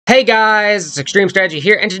Hey guys, it's Extreme Strategy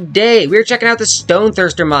here, and today we're checking out the Stone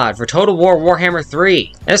Thirster mod for Total War Warhammer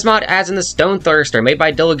 3. And this mod adds in the Stone Thirster made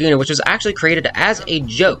by Dilaguna, which was actually created as a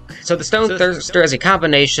joke. So the Stone Thirster is a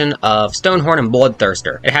combination of Stonehorn and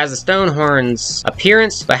Bloodthirster. It has the Stonehorn's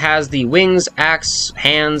appearance, but has the wings, axe,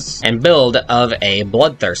 hands, and build of a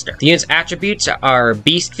Bloodthirster. The unit's attributes are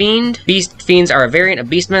Beast Fiend. Beast Fiends are a variant of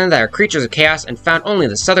Beastmen that are creatures of chaos and found only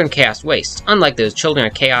in the Southern Chaos Wastes. Unlike those children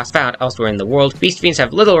of chaos found elsewhere in the world, Beast Fiends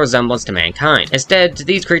have little resemblance to mankind. Instead,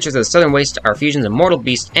 these creatures of the Southern Wastes are fusions of mortal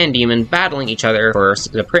beast and demon, battling each other for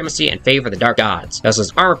supremacy and favor of the dark gods. It also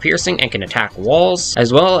has armor piercing and can attack walls,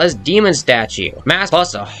 as well as demon statue. Mass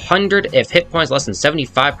plus 100 if hit points less than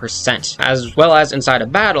 75%. As well as inside a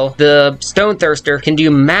battle, the Stone Thirster can do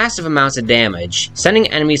massive amounts of damage, sending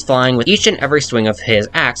enemies flying with each and every swing of his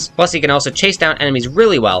axe. Plus, he can also chase down enemies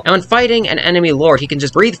really well, and when fighting an enemy lord, he can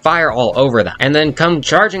just breathe fire all over them, and then come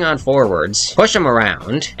charging on forwards, push them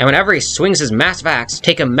around, and whenever he swings his massive axe,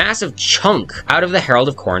 take a massive chunk out of the Herald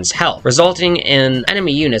of Khorne's health, resulting in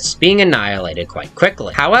enemy units being annihilated quite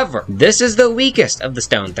quickly. However, this is the weakest of the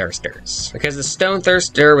Stone Thirsters, because the Stone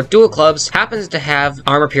Thirster with dual clubs happens to have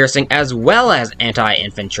armor piercing as well as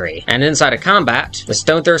anti-infantry, and inside a combat, the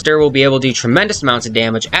Stone Thirster will be able to do tremendous amounts of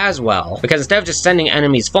damage as well, because instead of just sending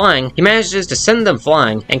enemies flying, he manages to send them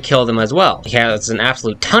flying and kill them as well. He has an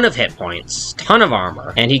absolute ton of hit points, ton of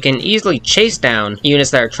armor, and he can easily chase down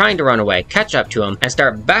units that are trying to run away, catch up to him, and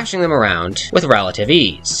start bashing them around with relative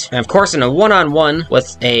ease. And of course, in a one-on-one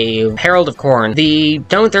with a Herald of Khorne, the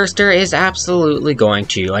Stone Thirster is absolutely going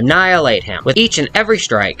to annihilate him, with each and every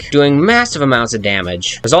strike doing massive amounts of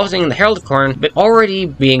damage, resulting in the Herald of Khorne already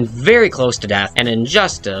being very close to death, and in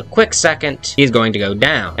just a quick second, he's going to go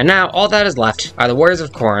down. And now, all that is left are the Warriors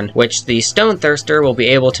of Khorne, which the Stone Thirster will be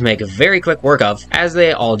able to make very quick work of, as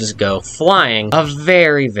they all just go flying a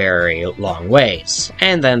very, very long ways.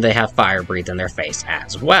 And then they have fire breathed in their face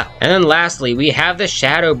as well. And then lastly, we have the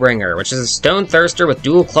Shadowbringer, which is a Stone Thirster with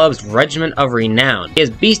dual clubs Regiment of Renown. He has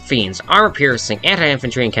Beast Fiends, armor piercing,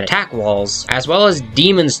 anti-infantry, and can attack walls, as well as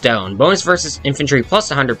Demon Stone, bonus versus infantry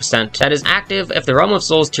plus 100%, that is active if the Realm of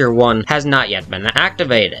Souls tier 1 has not yet been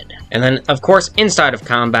activated. And then, of course, inside of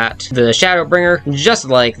combat, the Shadowbringer, just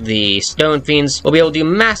like the Stone Fiends, will be able to do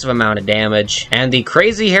massive amount of damage, and the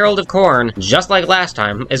crazy Herald of Khorne, just like last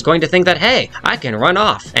time, is going to think that, hey, I can run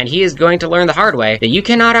off, and he is going to learn the hard way that you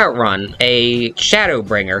cannot outrun a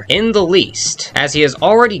Shadowbringer in the least, as he has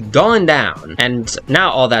already gone down, and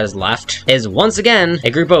now all that is left is once again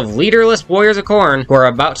a group of leaderless Warriors of Khorne who are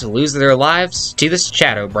about to lose their lives to this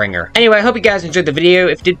Shadowbringer. Anyway, I hope you guys enjoyed the video.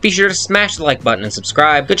 If you did, be sure to smash the like button and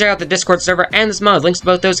subscribe. Go check out the Discord server and this mod, links to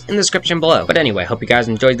both those in the description below. But anyway, hope you guys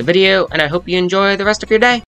enjoyed the video, and I hope you enjoy the rest of your day.